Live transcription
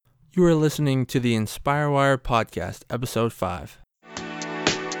You are listening to the InspireWire podcast, episode 5.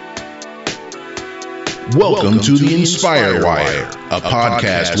 Welcome to the InspireWire, a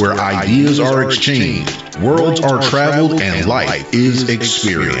podcast where ideas are exchanged, worlds are traveled, and life is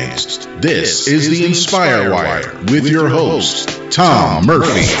experienced. This is the InspireWire with your host, Tom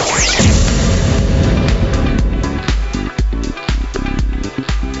Murphy.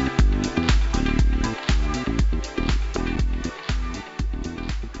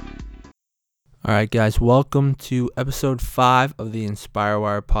 Alright guys, welcome to episode 5 of the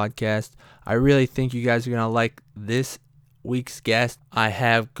InspireWire podcast. I really think you guys are going to like this week's guest. I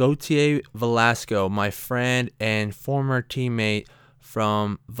have Gautier Velasco, my friend and former teammate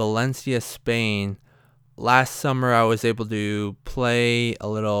from Valencia, Spain. Last summer I was able to play a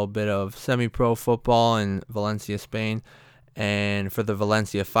little bit of semi-pro football in Valencia, Spain, and for the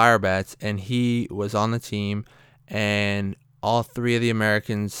Valencia Firebats, and he was on the team, and all 3 of the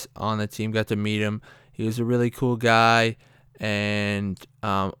Americans on the team got to meet him. He was a really cool guy, and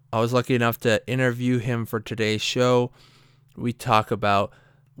I was lucky enough to interview him for today's show. We talk about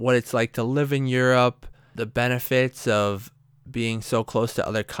what it's like to live in Europe, the benefits of being so close to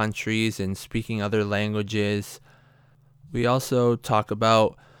other countries and speaking other languages. We also talk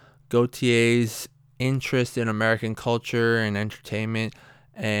about Gautier's interest in American culture and entertainment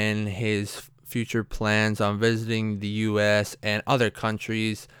and his future plans on visiting the U.S. and other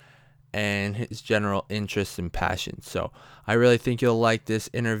countries and his general interests and passions. So I really think you'll like this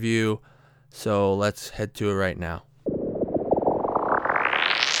interview. So let's head to it right now.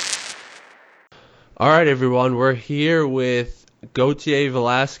 All right, everyone. We're here with Gautier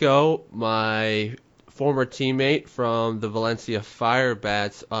Velasco, my former teammate from the Valencia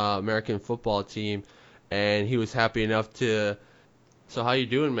Firebats American football team. And he was happy enough to... So how you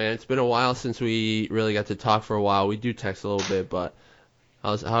doing, man? It's been a while since we really got to talk for a while. We do text a little bit, but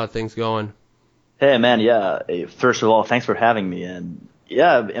how are things going? Hey, man, yeah. First of all, thanks for having me. And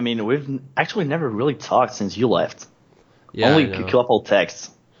yeah, I mean, we've actually never really talked since you left. Yeah, only a couple texts.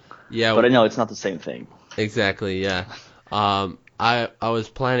 Yeah, but I know it's not the same thing. Exactly. Yeah. I was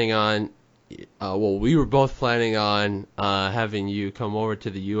planning on. We were both planning on having you come over to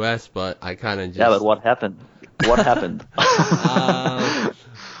the U.S., but I kind of just. Yeah, but what happened? What happened?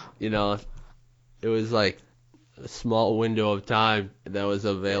 It was like a small window of time that was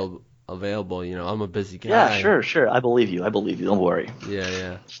available. I'm a busy guy. Yeah, sure. I believe you. Don't worry.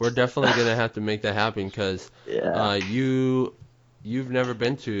 Yeah. We're definitely gonna have to make that happen because you've never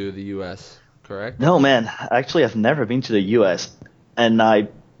been to the U.S., correct? No, man. Actually, I've never been to the U.S. and I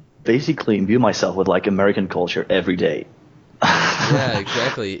basically imbue myself with like American culture every day. Yeah,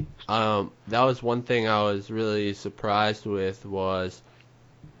 exactly. That was one thing I was really surprised with was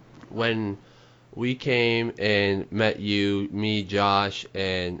when we came and met you, me, Josh,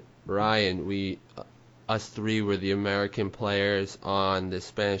 and Ryan. Us 3 were the American players on the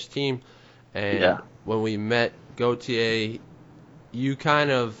Spanish team, and when we met Gautier, you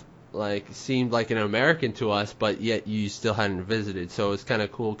kind of like seemed like an American to us, but yet you still hadn't visited. So it's kind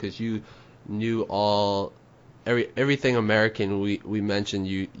of cool because you knew everything American we mentioned.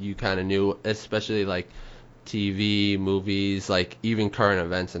 You kind of knew, especially like TV, movies, like even current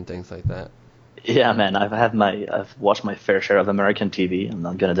events and things like that. Yeah, man, I've watched my fair share of American TV. I'm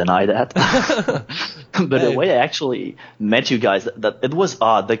not gonna deny that. But the way I actually met you guys, that it was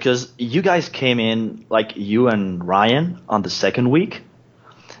odd because you guys came in, like you and Ryan, on the second week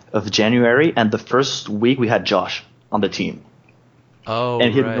of January, and the first week we had Josh on the team. Oh,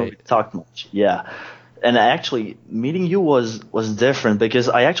 and he didn't really talk much. Yeah, and actually meeting you was different because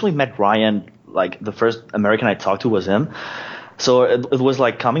I actually met Ryan. Like the first American I talked to was him, so it was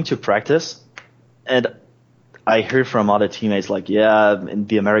like coming to practice. And I heard from other teammates like, yeah,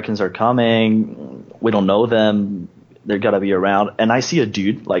 the Americans are coming. We don't know them. They're got to be around. And I see a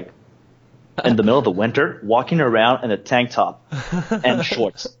dude like in the middle of the winter walking around in a tank top and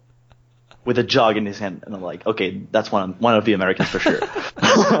shorts with a jug in his hand. And I'm like, okay, that's one of the Americans for sure.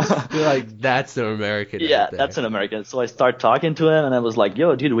 You're like, that's an American. Yeah, right there. That's an American. So I start talking to him and I was like,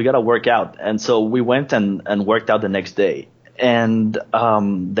 yo, dude, we got to work out. And so we went and worked out the next day. And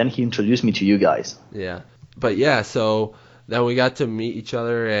then he introduced me to you guys. Yeah. But yeah, so then we got to meet each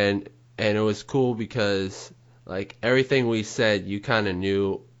other, and it was cool because like everything we said, you kind of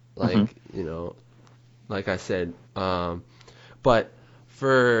knew, like, like I said. But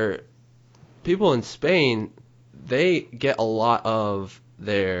for people in Spain, they get a lot of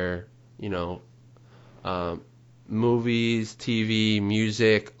their, movies, TV,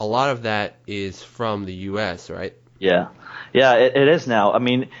 music. A lot of that is from the U.S., right? Yeah. Yeah, it is now. I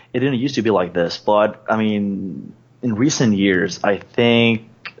mean, it didn't used to be like this, but I mean, in recent years, I think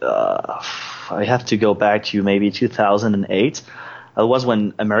I have to go back to maybe 2008. It was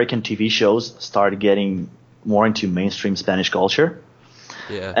when American TV shows started getting more into mainstream Spanish culture.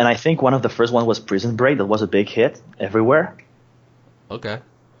 Yeah. And I think one of the first one was Prison Break. That was a big hit everywhere. Okay.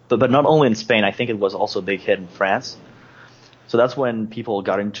 But not only in Spain. I think it was also a big hit in France. So that's when people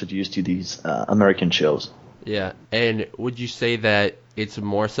got introduced to these American shows. Yeah. And would you say that it's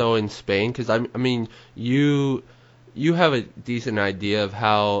more so in Spain? Because I mean, you have a decent idea of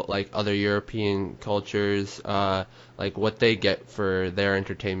how like other European cultures, like what they get for their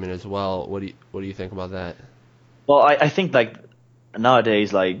entertainment as well. What do you think about that? Well, I think like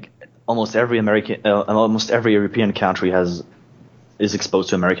nowadays, like almost every European country is exposed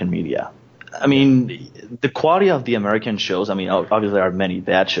to American media. I Yeah. mean, the quality of the American shows. I mean, obviously there are many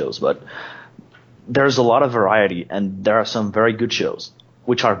bad shows, but there's a lot of variety, and there are some very good shows,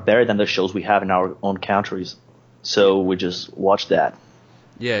 which are better than the shows we have in our own countries. Yeah. So we just watch that.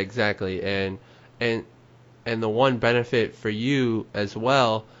 Yeah, exactly. And and the one benefit for you as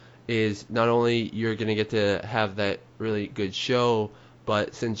well is not only you're going to get to have that really good show,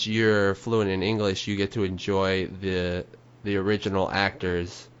 but since you're fluent in English, you get to enjoy the original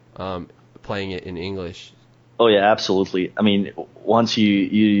actors playing it in English. Oh yeah, absolutely. I mean, once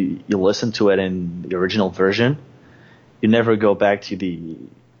you listen to it in the original version, you never go back to the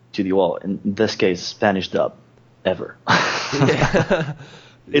well, in this case, Spanish dub, ever. Yeah.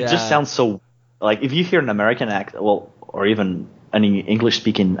 It just Yeah. sounds so like if you hear an American act, well, or even any English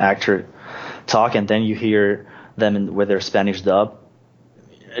speaking actor talk, and then you hear them with their Spanish dub,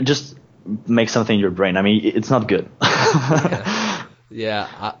 it just makes something in your brain. I mean, it's not good. Yeah.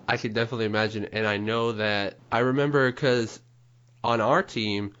 Yeah, I could definitely imagine. And I know that I remember because on our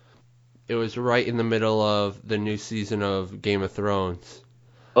team, it was right in the middle of the new season of Game of Thrones.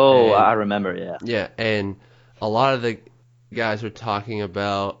 Oh, And I remember. Yeah. yeah, and a lot of the guys were talking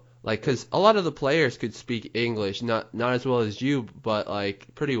about like because a lot of the players could speak English, not as well as you, but like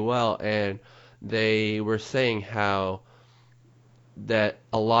pretty well, and they were saying how that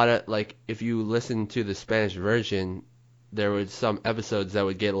a lot of like if you listen to the Spanish version, there was some episodes that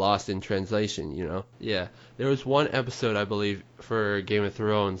would get lost in translation, you know? Yeah. There was one episode I believe for Game of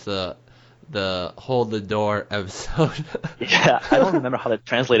Thrones, the hold the door episode. Yeah, I don't remember how they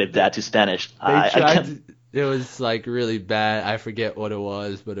translated that to Spanish. They I tried can to, it was like really bad. I forget what it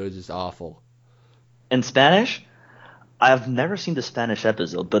was, but it was just awful. in Spanish. I've never seen the Spanish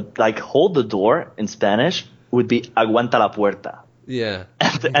episode, but like hold the door in Spanish would be aguanta la puerta. Yeah.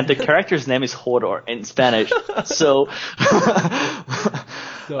 And the character's name is Hodor in Spanish. So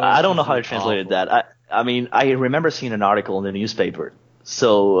So I it's don't know just how they translated awful. that. I mean, I remember seeing an article in the newspaper.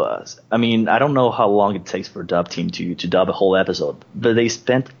 So I mean, I don't know how long it takes for a dub team to dub a whole episode, but they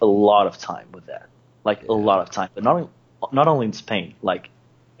spent a lot of time with that, like a Yeah. lot of time. But not only in Spain, like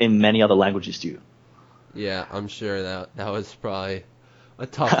in many other languages too. Yeah, I'm sure that was probably a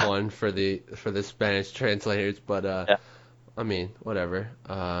tough one for the Spanish translators, but Yeah. I mean, whatever.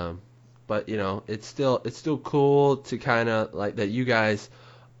 But you know, it's still cool to kind of like that you guys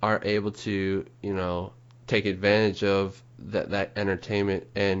are able to, you know, take advantage of that entertainment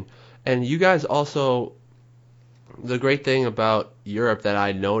and you guys also the great thing about Europe that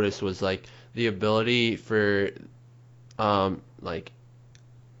I noticed was like the ability for like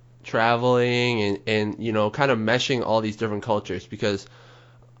traveling and you know kind of meshing all these different cultures because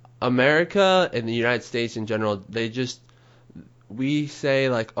America and the United States in general they just we say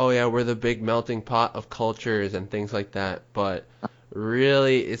like, oh yeah, we're the big melting pot of cultures and things like that, but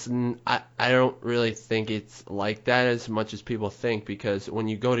really I don't really think it's like that as much as people think because when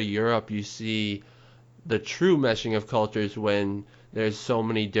you go to Europe, you see the true meshing of cultures when there's so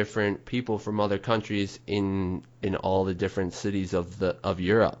many different people from other countries in all the different cities of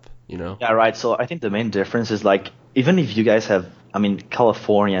Europe, you know? Yeah, right. So I think the main difference is like even if you guys have, I mean,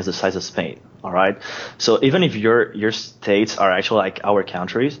 California is the size of Spain, all right. So even if your states are actually like our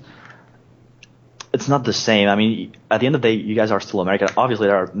countries, it's not the same. I mean, at the end of the day, you guys are still American. Obviously,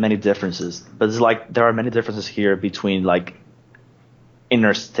 there are many differences, but it's like there are many differences here between like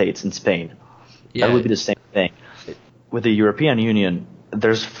inner states in Spain. That would Yeah, be the same thing it, with the European Union.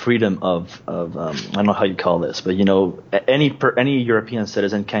 There's freedom of I don't know how you call this, but you know, any European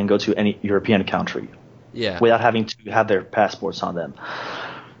citizen can go to any European country yeah, without having to have their passports on them.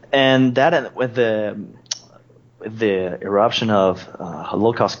 And that with the eruption of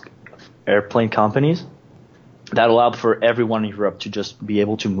low cost airplane companies, that allowed for everyone in Europe to just be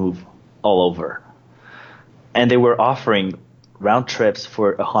able to move all over. And they were offering round trips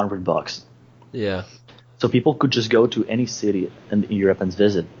for $100. yeah. So people could just go to any city in Europe and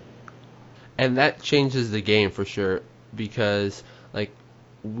visit. And that changes the game for sure because like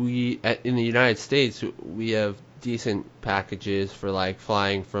in the United States, we have decent packages for like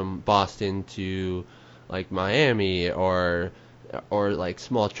flying from Boston to like Miami or like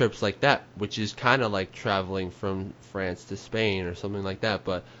small trips like that, which is kind of like traveling from France to Spain or something like that.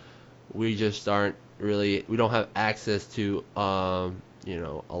 But we just aren't really, we don't have access to a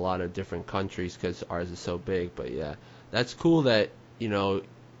lot of different countries because ours is so big. But yeah, that's cool that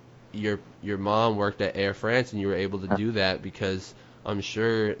your mom worked at Air France and you were able to do that, because I'm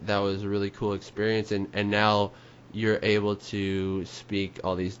sure that was a really cool experience, and now you're able to speak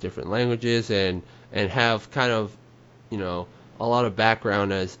all these different languages and have kind of a lot of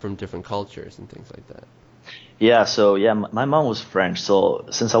background as from different cultures and things like that. Yeah, so yeah, my mom was French, so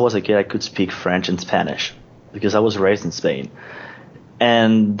since I was a kid, I could speak French and Spanish because I was raised in Spain.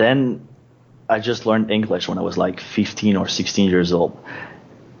 And then I just learned English when I was like 15 or 16 years old.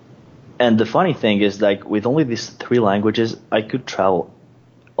 And the funny thing is, like, with only these three languages, I could travel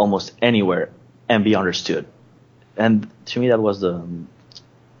almost anywhere and be understood. And to me, that was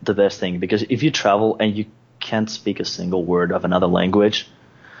the best thing, because if you travel and you can't speak a single word of another language,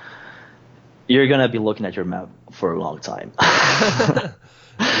 you're gonna be looking at your map for a long time.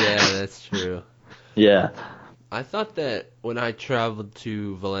 Yeah, that's true. Yeah. I thought that when I traveled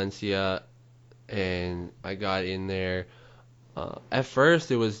to Valencia and I got in there, at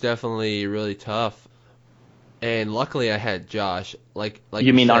first it was definitely really tough. And luckily I had Josh, like You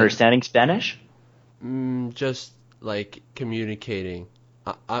you mean said, understanding Spanish? just like communicating.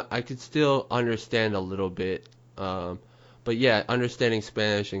 I could still understand a little bit, but yeah, understanding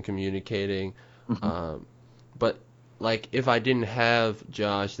Spanish and communicating. Hmm. Um, but like if I didn't have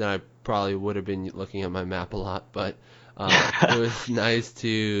Josh, then I probably would have been looking at my map a lot. But it was nice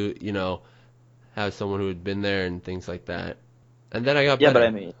to have someone who had been there and things like that. And then I got Yeah, but I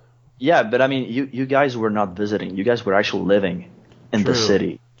better. mean, yeah, but I mean, you guys were not visiting. You guys were actually living in the True,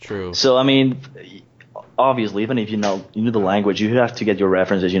 city. true. So I mean, obviously, even if you know the language, you have to get your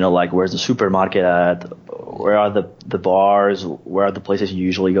references. You know, like where's the supermarket at, where are the bars, where are the places you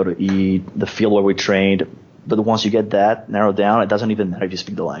usually go to eat, the field where we trained. But once you get that narrowed down, it doesn't even matter if you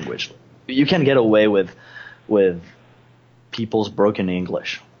speak the language. You can get away with people's broken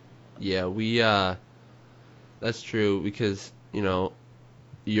English. Yeah, we that's true because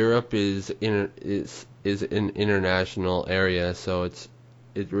Europe is an international area, so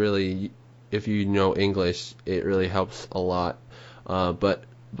it really, if you know English, it really helps a lot. But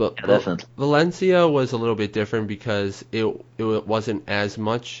Yeah, definitely. Valencia was a little bit different because it wasn't as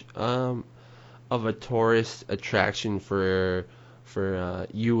much of a tourist attraction for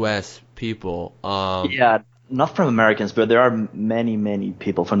U.S. people. Yeah, not from Americans, but there are many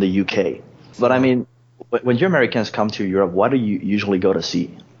people from the UK. But I So mean, when your Americans come to Europe, what do you usually go to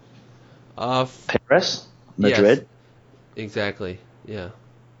see? Paris? yes, Madrid? exactly. Yeah.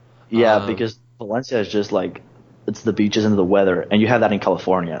 Yeah, Um, because Valencia is just like it's the beaches and the weather, and you have that in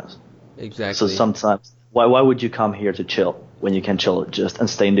California. So exactly. sometimes, why would you come here to chill when you can chill just and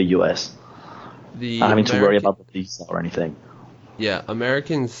stay in the US, not The having to worry American about the visa or anything? Yeah,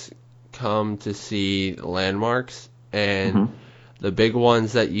 Americans come to see landmarks, and Hmm. the big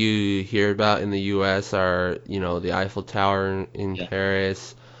ones that you hear about in the U.S. are, the Eiffel Tower in Yeah.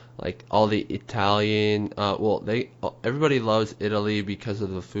 Paris, like all the Italian. Well, everybody loves Italy because of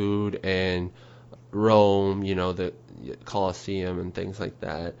the food, and Rome, the Colosseum and things like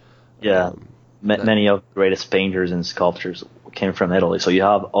that. Yeah, That many of the greatest painters and sculptors came from Italy, so you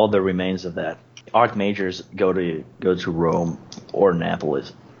have all the remains of that. Art majors go to Rome or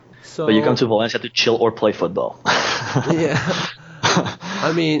Naples, but you come so to Valencia to chill or play football. yeah.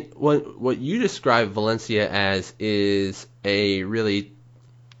 I mean, what you describe Valencia as is a really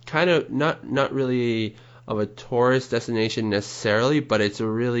kind of not really of a tourist destination necessarily, but it's a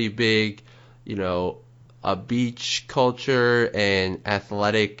really big, you know, a beach culture and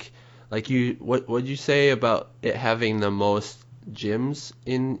athletic. Like what would you say about it having the most gyms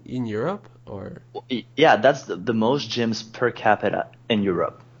in Europe or? Yeah, that's the most gyms per capita in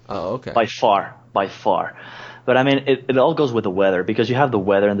Europe, Oh, okay. by far, by far. But I mean, it all goes with the weather because you have the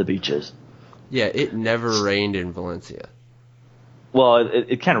weather and the beaches. Yeah, it never rained in Valencia. Well,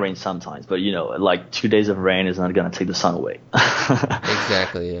 it can rain sometimes, but you know, like 2 days of rain is not gonna take the sun away.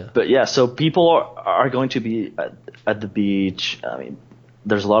 Exactly, yeah. But yeah, so people are going to be at the beach. I mean,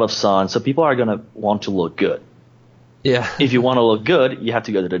 there's a lot of sun, so people are gonna want to look good. Yeah. If you want to look good, you have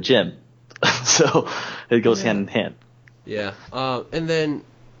to go to the gym. So it goes hand Yeah. in hand. Yeah. And then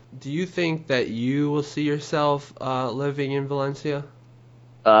do you think that you will see yourself living in Valencia?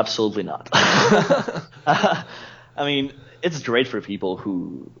 Absolutely not. I mean, it's great for people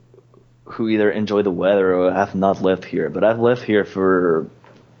who either enjoy the weather or have not lived here. But I've lived here for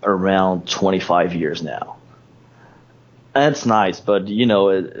around 25 years now. And it's nice, but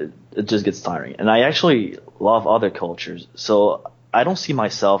it just gets tiring. And I actually love other cultures, so I don't see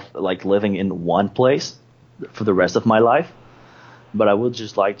myself like living in one place for the rest of my life. But I would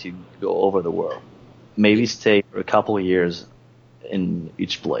just like to go over the world, maybe stay for a couple of years in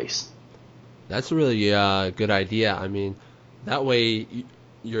each place. That's really a good idea. I mean, that way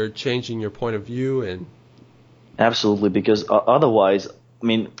you're changing your point of view and. Absolutely, because otherwise, I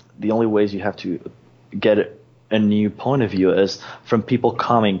mean, the only ways you have to get a new point of view is from people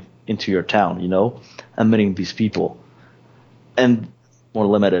coming into your town, and meeting these people. And more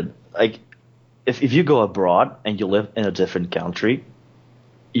limited. Like, if you go abroad and you live in a different country,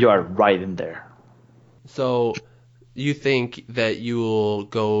 you are right in there. So you think that you will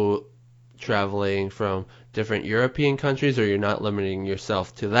go traveling from different European countries, or you're not limiting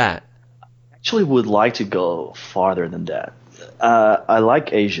yourself to that? Actually would like to go farther than that. I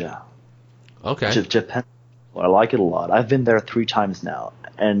like Asia. Okay. Japan. I like it a lot. I've been there 3 times now,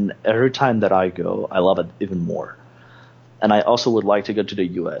 and every time that I go, I love it even more. And I also would like to go to the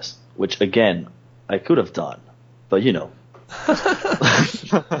U.S., which again I could have done, but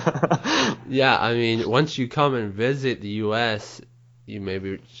Yeah, I mean, once you come and visit the U.S., you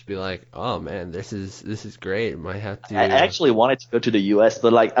maybe just be like, oh man, this is great. Might have to. I actually wanted to go to the U.S.,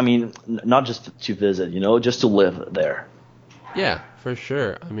 but not just to visit, just to live there. Yeah, for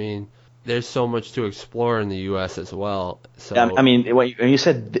sure. I mean, there's so much to explore in the U.S. as well. So I mean, when you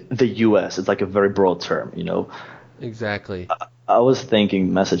said the U.S., it's like a very broad term, Exactly. I was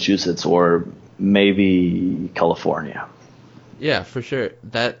thinking Massachusetts or maybe California. Yeah, for sure.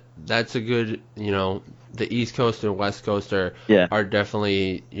 That's a good, the East Coast and West Coast are Yeah. are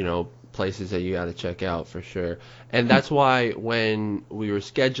definitely, places that you got to check out for sure. And that's why when we were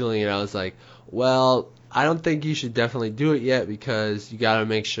scheduling it, I was like, well, I don't think you should definitely do it yet because you got to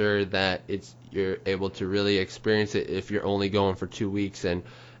make sure that you're able to really experience it if you're only going for 2 weeks and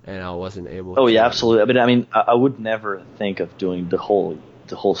I wasn't able to. Oh yeah, absolutely. I mean, I would never think of doing the whole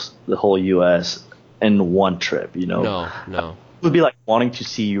U.S. in one trip. No. It would be like wanting to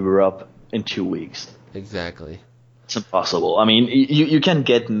see Europe in 2 weeks. Exactly. It's impossible. I mean, you can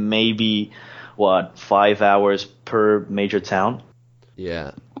get maybe 5 hours per major town.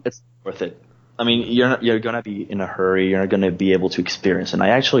 Yeah. It's worth it. I mean, you're gonna be in a hurry. You're not gonna be able to experience. And I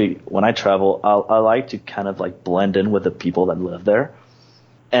actually, when I travel, I like to kind of like blend in with the people that live there.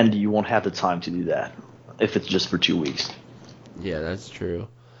 And you won't have the time to do that if it's just for 2 weeks. Yeah, that's true.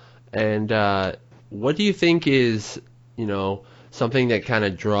 And what do you think is, something that kind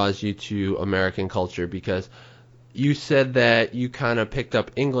of draws you to American culture? Because you said that you kind of picked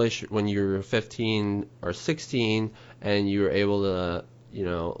up English when you were 15 or 16, and you were able to,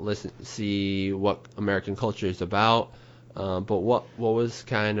 see what American culture is about. But what was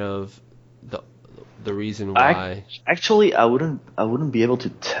kind of the reason why? I wouldn't be able to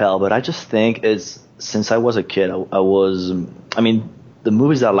tell, but I just think it's since I was a kid, I mean, the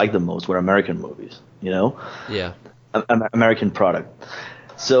movies that I liked the most were American movies, Yeah. American product.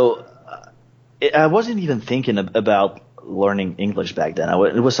 So I wasn't even thinking about learning English back then.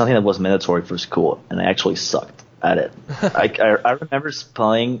 It was something that was mandatory for school, and I actually sucked at it. I remember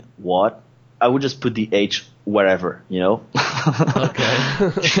spelling what. I would just put the H wherever,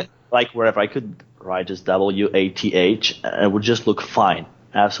 Okay. Like wherever I could write just WATH, and it would just look fine,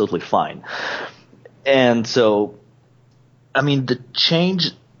 absolutely fine. And so, I mean, the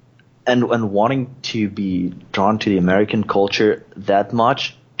change and wanting to be drawn to the American culture that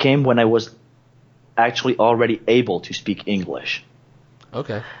much came when I was actually already able to speak English.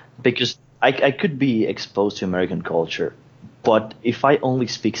 Okay. Because I could be exposed to American culture, but if I only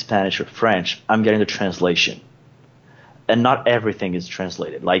speak Spanish or French, I'm getting the translation. And not everything is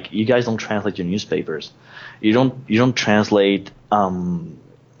translated. Like, you guys don't translate your newspapers. You don't translate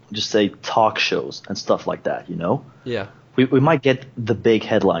just say talk shows and stuff like that, Yeah. We might get the big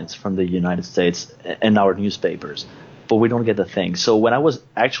headlines from the United States in our newspapers, but we don't get the thing. So when I was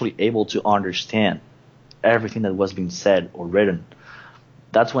actually able to understand everything that was being said or written,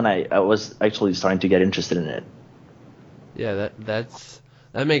 that's when I was actually starting to get interested in it. Yeah,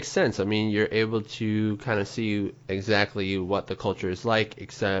 that makes sense. I mean, you're able to kind of see exactly what the culture is like,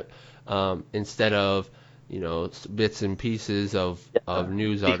 except instead of bits and pieces of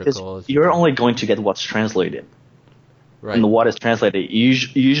news Because articles. you're only going to get what's translated. Right. And what is translated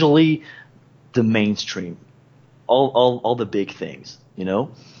usually the mainstream, all the big things, and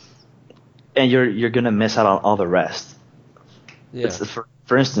you're gonna miss out on all the rest. Yeah. It's,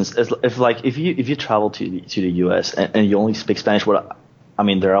 for instance, if you travel to the U.S. and you only speak Spanish, I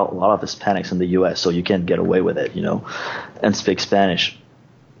mean, there are a lot of Hispanics in the U.S., so you can get away with it, and speak Spanish.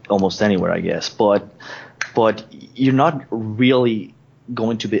 almost anywhere, I guess. But you're not really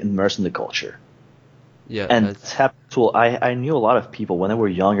going to be immersed in the culture. Yeah, And that's it's happened to, I knew a lot of people when they were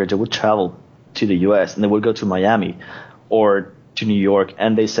younger, they would travel to the US and they would go to Miami or to New York,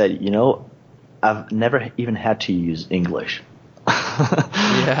 and they said, I've never even had to use English.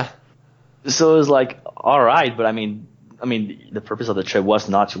 yeah, So it was like, all right, but the purpose of the trip was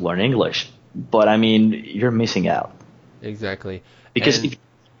not to learn English, but I mean, you're missing out exactly. because And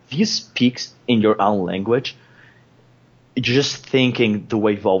if you speak in your own language, you're just thinking the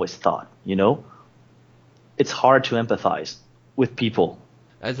way you've always thought. It's hard to empathize with people.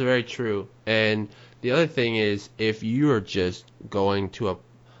 that's very true. And the other thing is, if you are just going to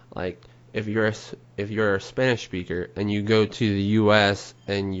like, if you're a Spanish speaker and you go to the U.S.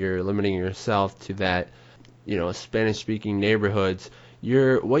 and you're limiting yourself to that, Spanish-speaking neighborhoods,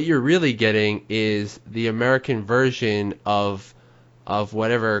 what you're really getting is the American version of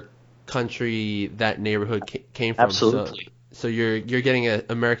whatever country that neighborhood came from. Absolutely. So you're getting an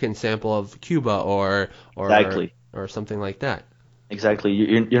American sample of Cuba or Exactly. or something like that. Exactly.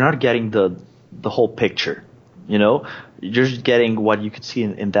 You're not getting the whole picture. You're just getting what you could see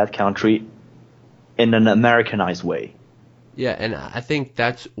in that country in an Americanized way. Yeah, and I think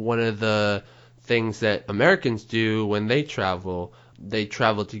that's one of the things that Americans do when they travel. They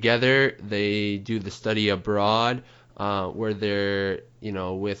travel together, they do the study abroad, where they're,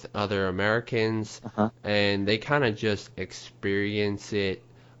 with other Americans, Uh-huh. and they kind of just experience it,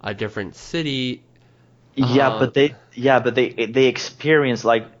 a different city. Yeah, Uh, but they experience,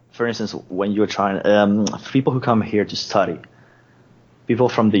 like, for instance, when you're trying people who come here to study, people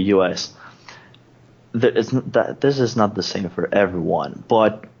from the U.S. This is not the same for everyone,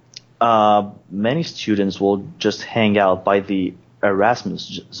 but many students will just hang out by the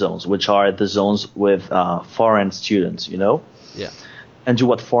Erasmus zones, which are the zones with foreign students, yeah, and do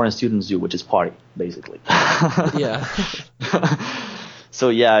what foreign students do, which is party, basically. yeah. So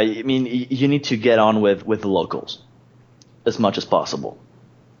yeah, I mean, you need to get on with the locals as much as possible.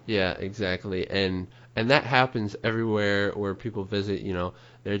 Yeah, exactly. And that happens everywhere where people visit,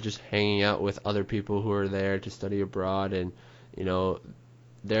 they're just hanging out with other people who are there to study abroad, and you know,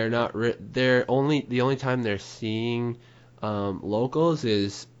 they're only the only time they're seeing locals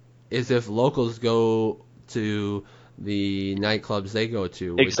is if locals go to the nightclubs they go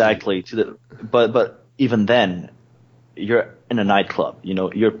to, which is Exactly. But even then, you're in a nightclub.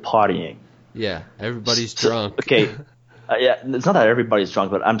 You're partying. yeah, everybody's So, drunk. okay, yeah, it's not that everybody's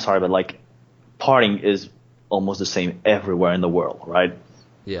drunk, but I'm sorry, but like, partying is almost the same everywhere in the world, right?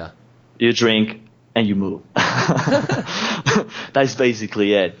 Yeah. You drink and you move. That's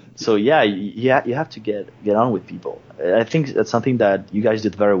basically it. So yeah, you have to get on with people. I think that's something that you guys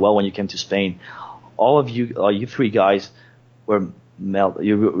did very well when you came to Spain. All of you three guys were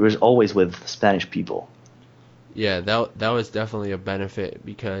you were always with Spanish people. Yeah, that was definitely a benefit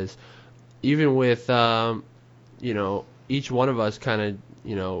because even with each one of us kind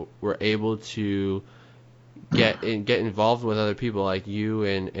of were able to get involved with other people like you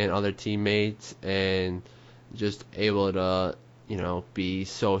and other teammates and just able to be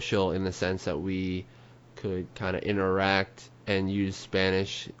social in the sense that we could kind of interact and use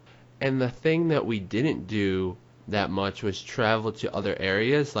Spanish. And the thing that we didn't do that much was travel to other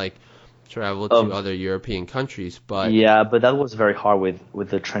areas, like travel to Um, other European countries. But yeah, but that was very hard with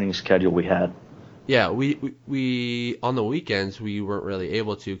the training schedule we had. yeah, we on the weekends we weren't really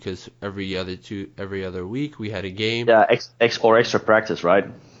able to because every other week we had a game. Yeah, extra practice, right?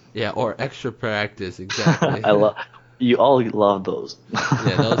 Yeah, or extra practice, exactly. I love you all love those.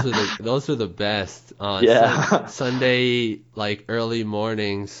 Yeah, those are the best on Yeah. Sunday, like early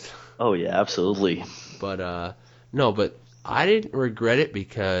mornings. Oh yeah, absolutely. But no, but I didn't regret it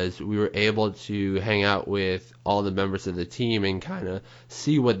because we were able to hang out with all the members of the team and kind of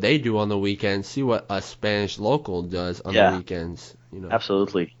see what they do on the weekends, see what a Spanish local does on the Yeah, weekends.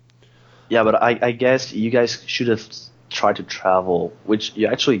 absolutely. Yeah, but I guess you guys should have tried to travel, which you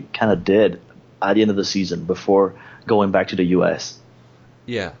actually kind of did at the end of the season before going back to the U.S.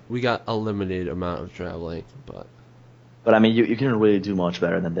 Yeah, we got a limited amount of traveling, but But I mean, you couldn't really do much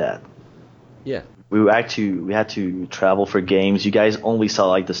better than that. yeah, We had to travel for games. You guys only saw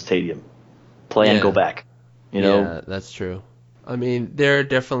like the stadium, play and go yeah, back. You know? yeah, that's true. I mean, there are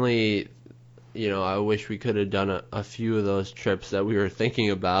definitely, I wish we could have done a few of those trips that we were thinking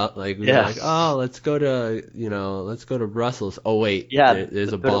about. Like we were Yeah. like, oh, let's go to Brussels. Oh wait, Yeah,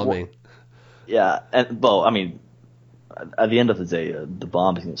 there's a but bombing. yeah, and well, I mean, at the end of the day, the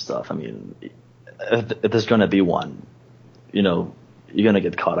bombing and stuff. I mean, if there's gonna be one, you're gonna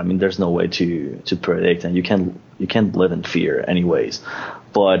get caught. I mean, there's no way to predict, and you can't live in fear anyways.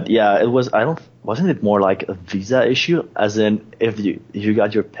 But yeah, it was. I don't. Wasn't it more like a visa issue? As in, if you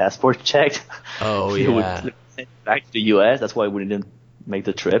got your passport checked, Oh they would yeah. send you back to the U.S. That's why we didn't make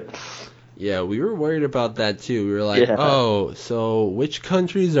the trip. Yeah, we were worried about that too. We were like, Yeah, oh, so which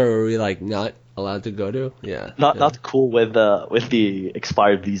countries are we like not allowed to go to? Yeah, yeah. not cool with the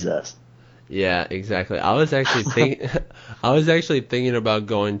expired visas. Yeah, exactly. I was actually I was actually thinking about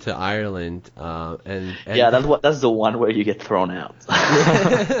going to Ireland, Yeah, and that's the one where you get thrown out.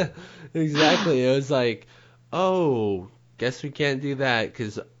 yeah, exactly. It was like, oh, guess we can't do that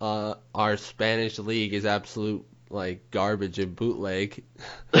because our Spanish league is absolute like garbage and bootleg.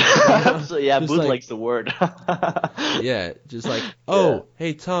 You know, So yeah, just like bootleg's the word. yeah, just like Yeah. oh,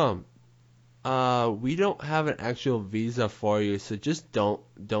 hey Tom, we don't have an actual visa for you, so just don't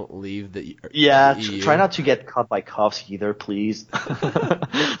leave the Yeah, try EU. not to get caught by cops either, please.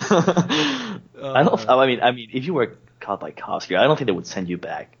 Uh, I mean, if you were caught by cops here, I don't think they would send you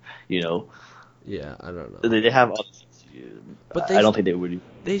back. You know, yeah, I don't know. they have other things to do. But I don't think they would.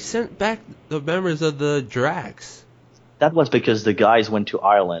 they sent back the members of the Drax. That was because the guys went to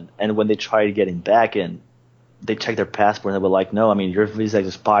Ireland, and when they tried getting back in, they checked their passport and they were like, "No, I mean, your visa is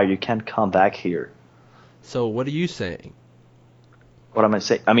expired. You can't come back here." So what are you saying? What am I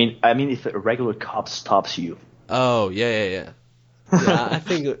saying? I mean, if a regular cop stops you, Oh, yeah, yeah, yeah. Yeah, I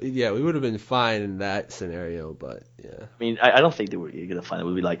think yeah, we would have been fine in that scenario, but yeah. I mean, I don't think they were gonna find it.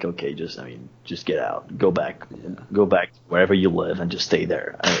 Would be like, okay, just get out, Yeah. go back wherever you live, and just stay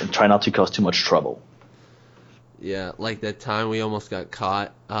there, and try not to cause too much trouble. Yeah, like that time we almost got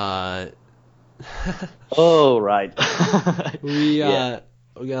caught. Oh, right. we Yeah.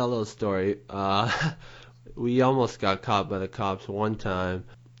 we got a little story. We almost got caught by the cops one time.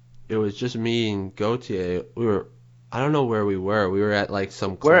 It was just me and Gautier. I don't know where we were. We were at like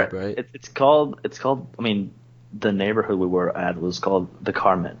some club, right? It's called. I mean, the neighborhood we were at was called the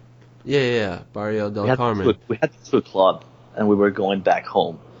Carmen. Yeah, yeah, yeah. Barrio del Carmen. We had to a club, and we were going back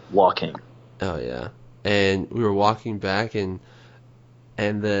home walking. Oh yeah. And we were walking back and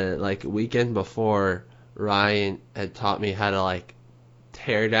the like weekend before Ryan had taught me how to like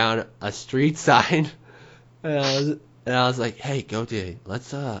tear down a street sign. And I was like, "Hey, Gautier,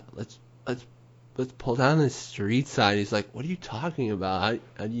 let's pull down this street sign." He's like, "What are you talking about?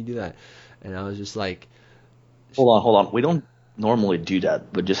 How do you do that?" And I was just like, Hold on. We don't normally do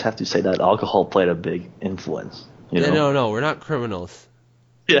that, but just have to say that alcohol played a big influence. You "Yeah, know? no, we're not criminals."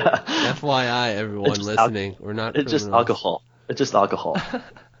 Yeah. FYI, It's everyone just listening, we're not it's just criminals. alcohol. It's just alcohol.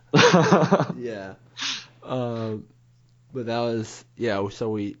 Yeah. Um, but that was yeah.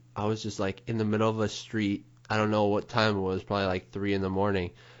 So I was just like in the middle of a street. I don't know what time it was. Probably like 3 in the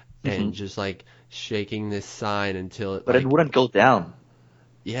morning, Hmm. and just like shaking this sign until it But it like wouldn't go down.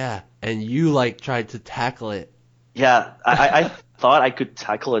 yeah. And you like tried to tackle it. Yeah, I thought I could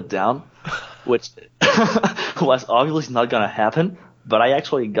tackle it down, which was obviously not gonna happen. But I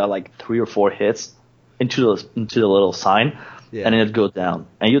actually got like 3 or 4 hits into the little sign, and Yeah. it go down.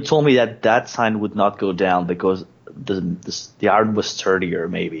 And you told me that that sign would not go down because the iron was sturdier,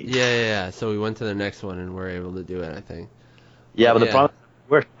 maybe. Yeah, yeah, yeah. So we went to the next one and were able to do it, I think. Yeah, But but the yeah, problem is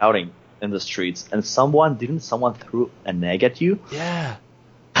we're shouting in the streets, and someone threw an egg at you? yeah.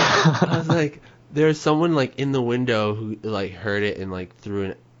 I was like, there's someone like in the window who like heard it and like threw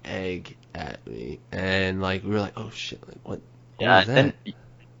an egg at me, and like we were like, oh shit, like what Yeah, was and that? then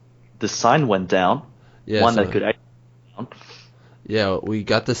the sign went down. Yeah, One that so could actually down. yeah, we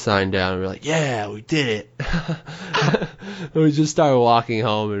got the sign down. We were like, yeah, we did it. And we just started walking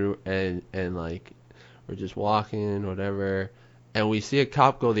home and like we're just walking whatever, and we see a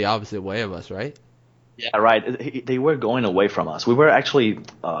cop go the opposite way of us, right? Yeah, right. They were going away from us. We were actually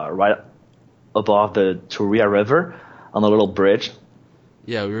right above the Turia River on a little bridge.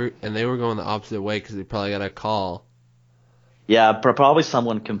 Yeah, and they were going the opposite way because they probably got a call. Yeah, probably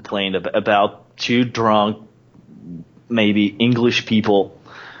someone complained about two drunk, maybe English people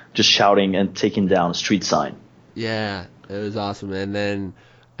just shouting and taking down a street sign. Yeah, it was awesome. And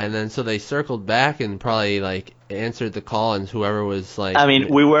then so they circled back and probably like answered the call, and whoever was like I mean,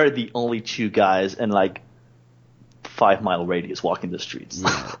 we were the only two guys in like 5 mile radius walking the streets.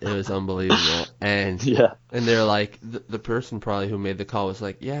 yeah, it was unbelievable. And Yeah. they're like the person probably who made the call was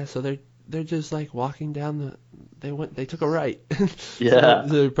like, yeah, so they're just like walking down they took a right. So Yeah.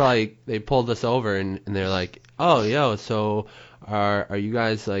 they pulled us over and they're like, oh yo, so are you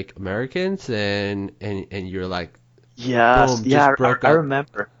guys like Americans? And you're like, Yes. boom, Yeah, just broke I up.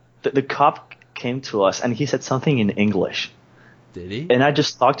 remember. The cop came to us and he said something in English. Did he? And I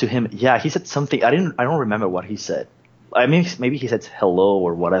just talked to him. Yeah, he said something. I don't remember what he said. I mean, maybe he said hello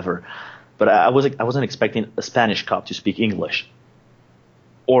or whatever. But I wasn't expecting a Spanish cop to speak English.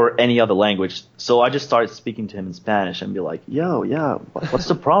 or any other language. So I just started speaking to him in Spanish and be like, yo, yeah, what's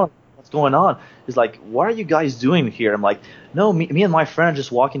the problem? What's going on? He's like, what are you guys doing here? I'm like, no, me and my friend are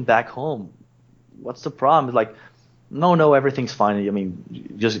just walking back home. What's the problem? He's like, no, everything's fine. I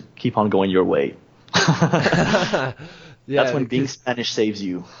mean, just keep on going your way. Yeah, That's when being Spanish saves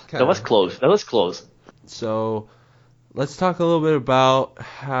you. kinda. That was close. That was close. So let's talk a little bit about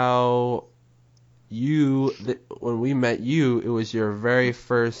how when we met you, it was your very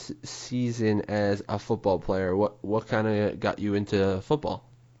first season as a football player. What kind of got you into football?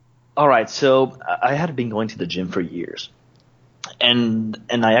 All right, so I had been going to the gym for years, and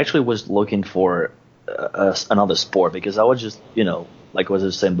I actually was looking for another sport because I was just, like I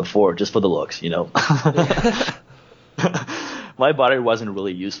was saying before, just for the looks. My body wasn't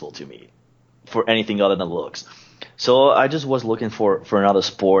really useful to me for anything other than looks. So I just was looking for another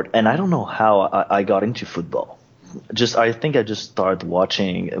sport, and I don't know how I got into football. I think I just started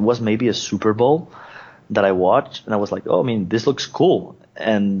watching. It was maybe a Super Bowl that I watched, and I was like, oh, I mean, this looks cool.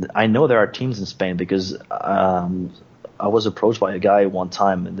 And I know there are teams in Spain because I was approached by a guy one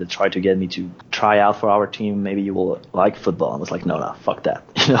time and they tried to get me to try out for our team. Maybe you will like football. I was like, no, fuck that.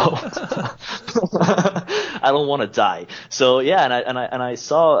 I don't want to die. So yeah, and I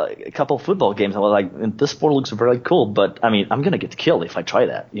saw a couple of football games. I was like, this sport looks very cool, but I mean, I'm gonna get killed if I try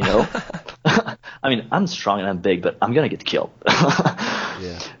that. I mean, I'm strong and I'm big, but I'm gonna get killed.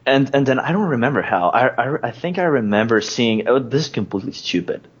 Yeah. And then I don't remember how. I think I remember seeing. Oh, this is completely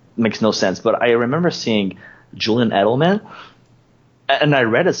stupid. Makes no sense. But I remember seeing Julian Edelman, and I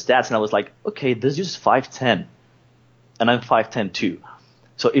read his stats, and I was like, okay, this dude's 5'10", and I'm 5'10" too.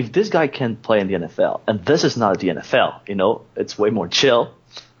 So if this guy can play in the NFL, and this is not the NFL, it's way more chill.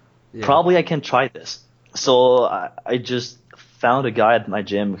 Yeah. Probably I can try this. So I just found a guy at my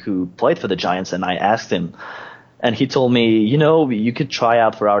gym who played for the Giants, and I asked him. And he told me, you could try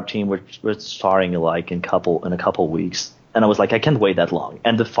out for our team. We're starting like in a couple weeks. And I was like, I can't wait that long.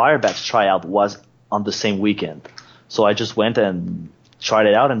 And the Firebacks tryout was on the same weekend, so I just went and tried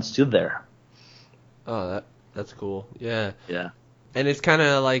it out and stood there. Oh, that's cool. Yeah. Yeah. And it's kind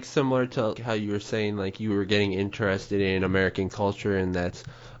of like similar to how you were saying, like you were getting interested in American culture, and that's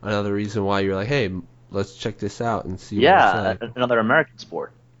another reason why you're like, hey, let's check this out and see what it's like. Another American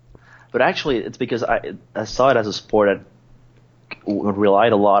sport. But actually, it's because I saw it as a sport that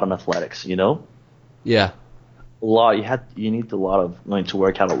relied a lot on athletics. Yeah. A lot. You need a lot of to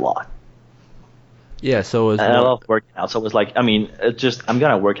work out a lot. Yeah. So it was and I love working out. So it was like, I mean, I'm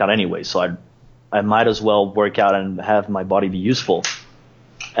gonna work out anyway. So I might as well work out and have my body be useful,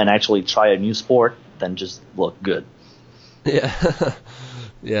 and actually try a new sport than just look good. Yeah.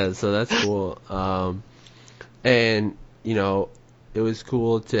 Yeah. So that's cool. And it was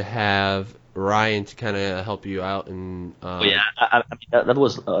cool to have Ryan to kind of help you out. And Yeah, I mean, I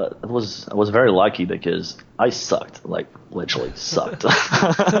was very lucky because I sucked, like literally sucked.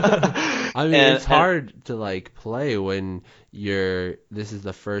 I mean, it's hard to like play when this is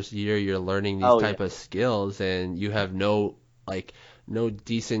the first year you're learning these type of skills, and you have no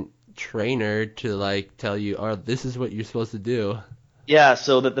decent trainer to like tell you, oh, this is what you're supposed to do. Yeah,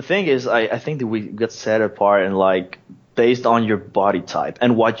 so the thing is, I think that we get set apart and like based on your body type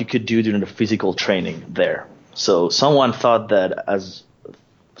and what you could do during the physical training there. So someone thought that as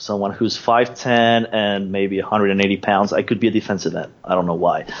someone who's 5'10" and maybe 180 pounds, I could be a defensive end. I don't know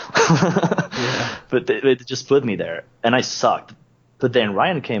why. Yeah. But they just put me there, and I sucked. But then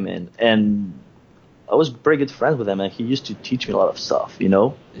Ryan came in, and I was very good friends with him, and he used to teach me a lot of stuff,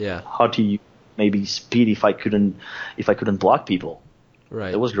 Yeah. how to use maybe speed if I couldn't block people.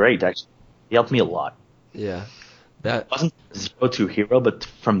 Right. It was great, actually. He helped me a lot. Yeah. It wasn't 0 to hero, but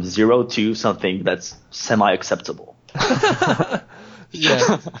from 0 to something that's semi-acceptable.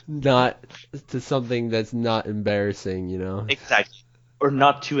 Yeah, not to something that's not embarrassing, Exactly. Or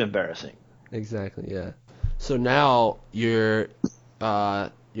not too embarrassing. Exactly, yeah. So now you're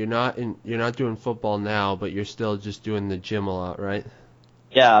not doing football now, but you're still just doing the gym a lot, right?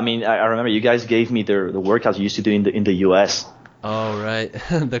 Yeah, I mean, I remember you guys gave me the workouts you used to do in the US. Oh, right.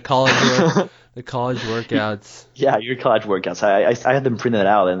 The college workouts. Yeah, your college workouts. I had them printed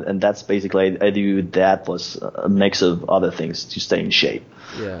out, and that's basically I do that plus a mix of other things to stay in shape.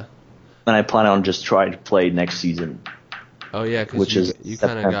 Yeah. And I plan on just trying to play next season. Oh yeah, because you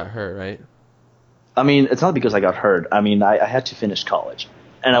kind of got hurt, right? I mean, it's not because I got hurt. I mean, I had to finish college,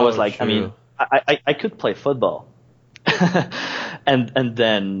 and I was like, true. I mean, I could play football, and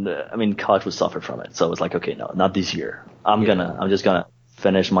then I mean, college would suffer from it. So I was like, okay, no, not this year. I'm just gonna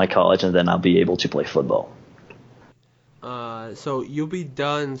finish my college, and then I'll be able to play football. So you'll be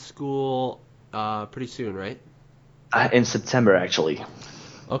done school pretty soon, right? In September, actually.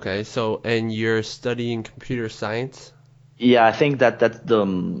 Okay, so and you're studying computer science? Yeah, I think that's the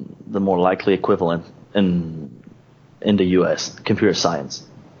more likely equivalent in the U.S. computer science.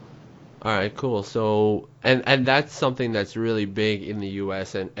 All right, cool. So, and that's something that's really big in the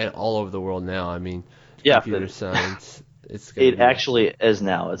US and all over the world now. I mean, Yeah, computer science, it's gonna it be actually is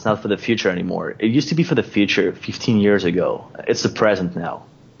now. It's not for the future anymore. It used to be for the future 15 years ago. It's the present now.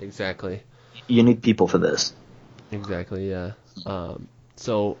 exactly, You need people for this. exactly, yeah.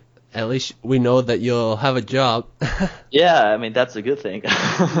 So at least we know that you'll have a job. Yeah, I mean that's a good thing.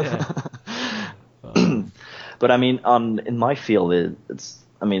 Yeah. Um, But I mean, on in my field, it's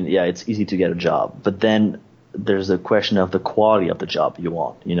I mean, yeah, it's easy to get a job, but then there's a question of the quality of the job you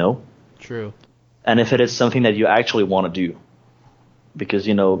want, you know, true. and if it is something that you actually want to do, because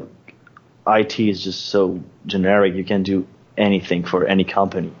IT is just so generic, you can do anything for any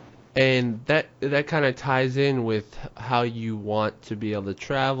company. And that kind of ties in with how you want to be able to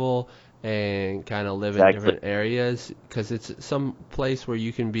travel and kind of live in Exactly. different areas because it's some place where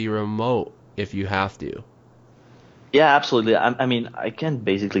you can be remote if you have to. Yeah, absolutely. I mean, I can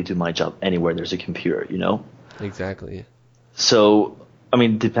basically do my job anywhere there's a computer, you know. Exactly. So, I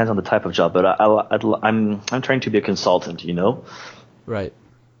mean, it depends on the type of job, but I'm trying to be a consultant, you know. Right.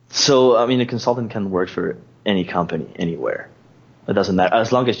 So, I mean, a consultant can work for any company, anywhere. It doesn't matter,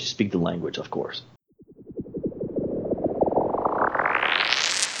 as long as you speak the language, of course.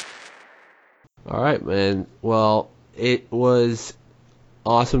 All right, man. Well, it was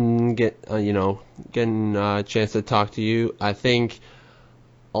awesome getting a chance to talk to you. I think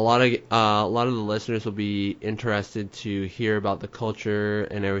a lot of the listeners will be interested to hear about the culture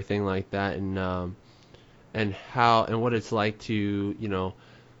and everything like that, and how and what it's like to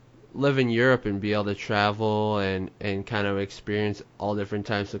live in Europe and be able to travel and kind of experience all different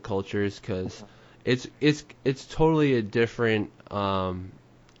types of cultures because it's totally a different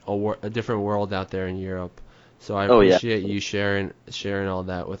a different world out there in Europe. So I Oh yeah, appreciate you sharing all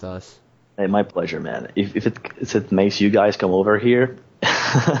that with us. hey, my pleasure, man. If it makes you guys come over here, Yeah,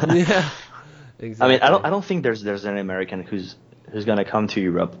 I mean, exactly. I don't think there's an American who's gonna come to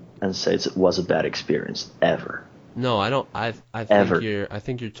Europe and say it was a bad experience ever, No, I don't. ever. I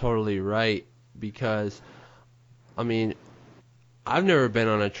think you're totally right because I mean I've never been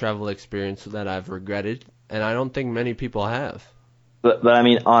on a travel experience that I've regretted, and I don't think many people have. But I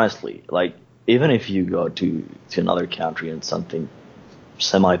mean, honestly, like even if you go to another country and something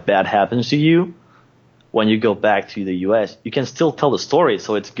semi bad happens to you, when you go back to the U.S., you can still tell the story,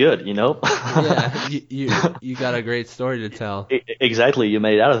 so it's good, you know. Yeah, you got a great story to tell. Exactly, you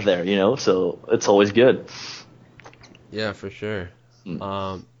made it out of there, you know, so it's always good. Yeah, for sure.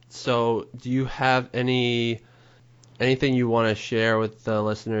 Mm. So do you have anything you want to share with the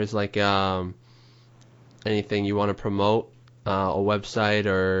listeners, like anything you want to promote, a website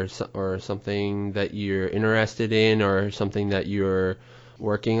or something that you're interested in, or something that you're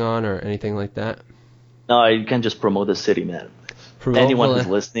working on, or anything like that? No, you can just promote the city, man. Promote Anyone who's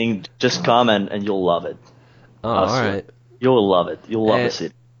Val. listening, just come and you'll love it. Oh, I all swear, right. you'll love it. You'll love the And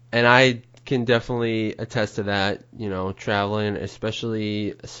city. and I can definitely attest to that. Traveling,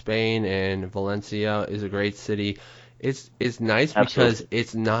 especially Spain and Valencia, is a great city. It's nice because Absolutely.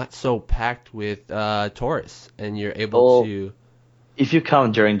 it's not so packed with tourists, and you're able Oh, to. if you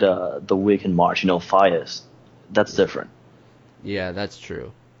come during the week in March, Fires, that's different. Yeah, that's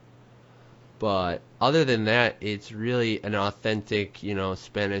true. But other than that, it's really an authentic,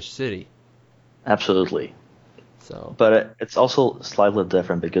 Spanish city. Absolutely. So But it's also slightly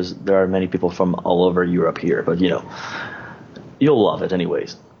different because there are many people from all over Europe here. But you'll love it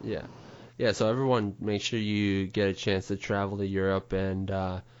anyways. yeah, yeah. So everyone, make sure you get a chance to travel to Europe and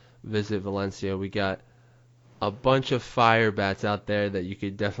visit Valencia. We got a bunch of fire bats out there that you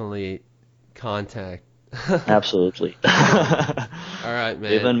could definitely contact. Absolutely. All right,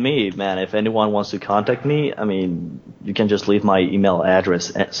 man. Even me, man. If anyone wants to contact me, I mean, you can just leave my email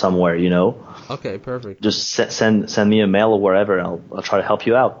address somewhere. Okay, perfect. Just send me a mail or wherever, and I'll try to help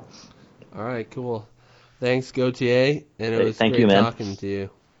you out. All right, cool. Thanks, Gautier, and it Hey, was thank you, great man. talking to you.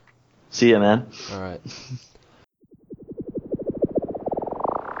 See ya, man. All right.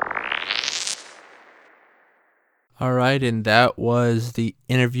 All right, and that was the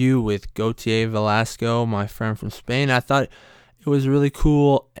interview with Gautier Velasco, my friend from Spain. I thought it was a really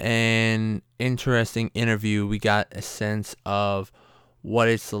cool and interesting interview. We got a sense of what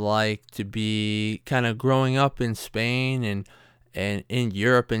it's like to be kind of growing up in Spain and in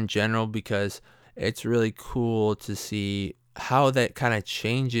Europe in general, because it's really cool to see how that kind of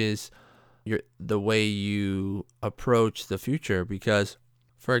changes the way you approach the future. Because,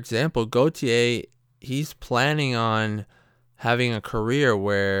 for example, Gautier, he's planning on having a career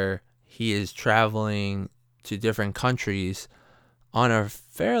where he is traveling to different countries on a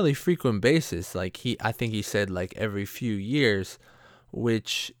fairly frequent basis. Like I think he said like every few years,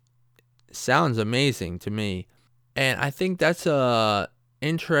 which sounds amazing to me. And I think that's a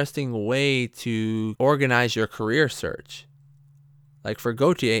interesting way to organize your career search. Like for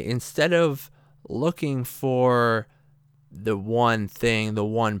Gautier, instead of looking for the one thing, the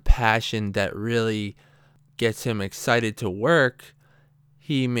one passion that really gets him excited to work,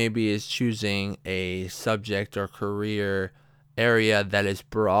 he maybe is choosing a subject or career area that is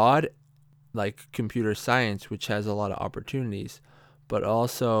broad, like computer science, which has a lot of opportunities, but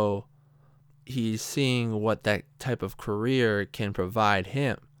also he's seeing what that type of career can provide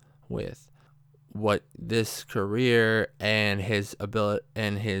him with, what this career and his ability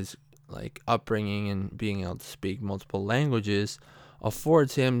and his like upbringing and being able to speak multiple languages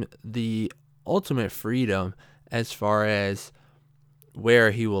affords him the ultimate freedom as far as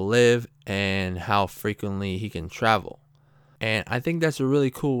where he will live and how frequently he can travel. And I think that's a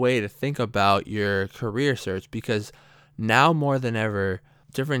really cool way to think about your career search, because now more than ever,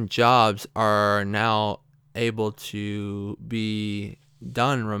 different jobs are now able to be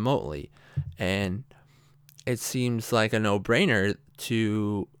done remotely. And it seems like a no-brainer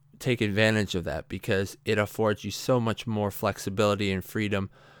to take advantage of that, because it affords you so much more flexibility and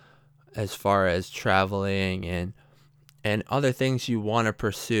freedom as far as traveling and other things you want to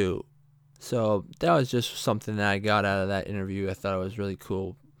pursue. So that was just something that I got out of that interview. I thought it was really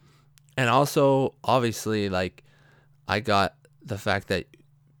cool. And also, obviously, like, I got the fact that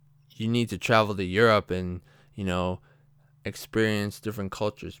you need to travel to Europe and, experience different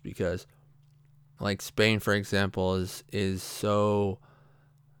cultures, because like Spain, for example, is so,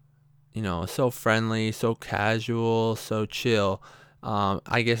 so friendly, so casual, so chill.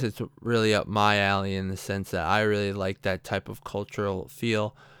 I guess it's really up my alley in the sense that I really like that type of cultural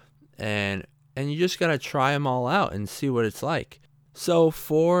feel, and you just gotta try them all out and see what it's like. So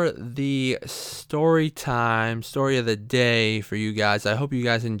for the story of the day for you guys, I hope you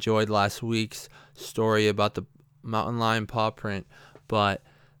guys enjoyed last week's story about the mountain lion paw print, but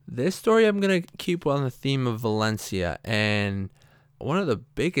this story I'm gonna keep on the theme of Valencia, and one of the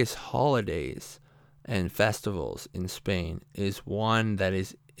biggest holidays and festivals in Spain is one that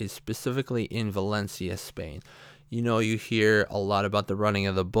is specifically in Valencia, Spain. You hear a lot about the running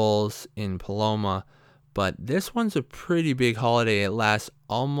of the bulls in Paloma, but this one's a pretty big holiday. It lasts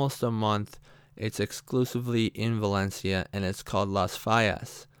almost a month. It's exclusively in Valencia, and it's called Las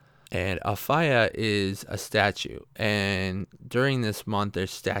Fallas. And a falla is a statue. And during this month,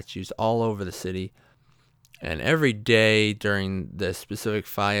 there's statues all over the city. And every day during the specific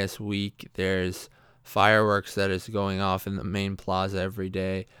Fallas week, there's fireworks that is going off in the main plaza every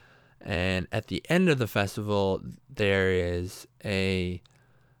day. And at the end of the festival, there is a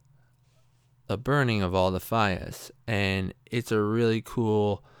burning of all the fallas, and it's a really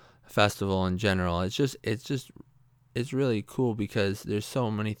cool festival in general. It's really cool because there's so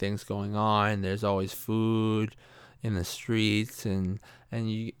many things going on. There's always food in the streets, and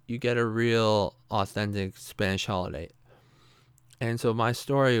you get a real authentic Spanish holiday. And so my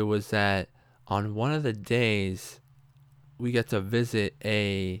story was that on one of the days we get to visit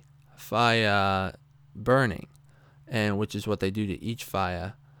a falla burning, and which is what they do to each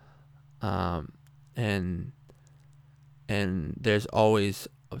falla. And there's always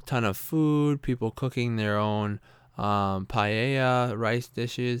a ton of food, people cooking their own paella rice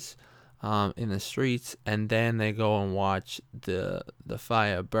dishes in the streets, and then they go and watch the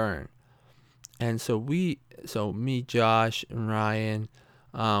fire burn. And so me, Josh, and Ryan,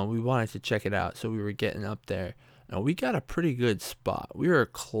 we wanted to check it out, so we were getting up there. And we got a pretty good spot. We were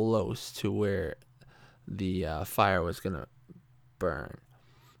close to where the fire was gonna burn.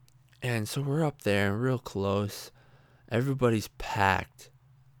 And so we're up there real close. Everybody's packed.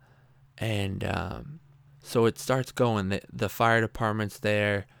 And so it starts going. The fire department's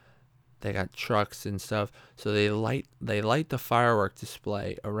there. They got trucks and stuff. So they light the firework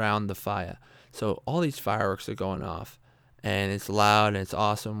display around the fire. So all these fireworks are going off. And it's loud and it's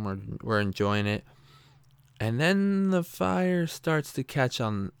awesome. We're enjoying it. And then the fire starts to catch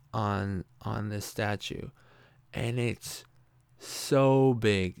on this statue. And it's so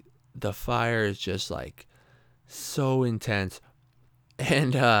big. The fire is just like so intense,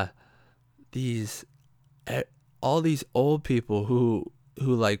 and all these old people who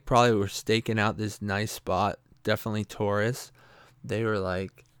like probably were staking out this nice spot, definitely tourists. They were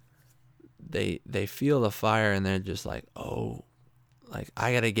like, they feel the fire and they're just like, oh, like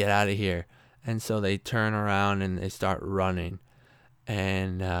I gotta get out of here, and so they turn around and they start running,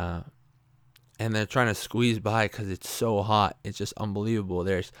 and and they're trying to squeeze by because it's so hot. It's just unbelievable.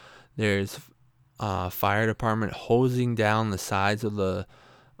 There's fire department hosing down the sides of the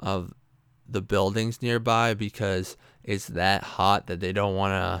buildings nearby because it's that hot that they don't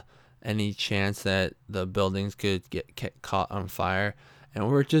want any chance that the buildings could get caught on fire. And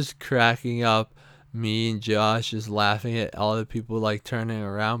we're just cracking up, me and Josh just laughing at all the people like turning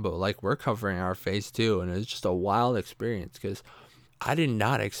around, but like we're covering our face too. And it's just a wild experience because I did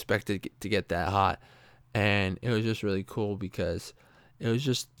not expect it to get that hot. And it was just really cool because it was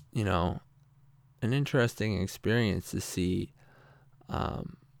just, an interesting experience to see,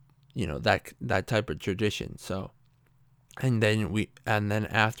 that type of tradition. So, and then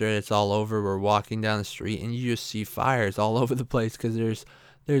after it's all over, we're walking down the street and you just see fires all over the place because there's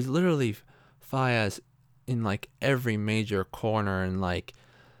literally fires in like every major corner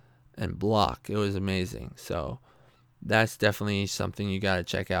and block. It was amazing. So that's definitely something you got to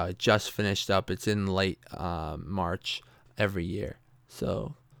check out. It just finished up. It's in late March every year.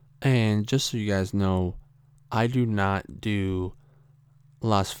 So, and just so you guys know, I do not do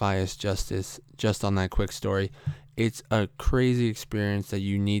Las Fallas justice just on that quick story. It's a crazy experience that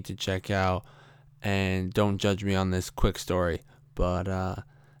you need to check out, and don't judge me on this quick story, but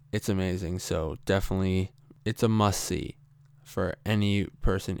it's amazing. So definitely it's a must-see for any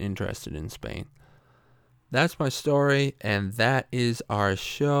person interested in Spain. That's my story, and that is our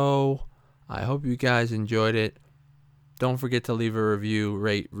show. I hope you guys enjoyed it. Don't forget to leave a review,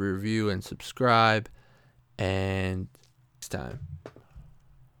 rate, review, and subscribe. And next time.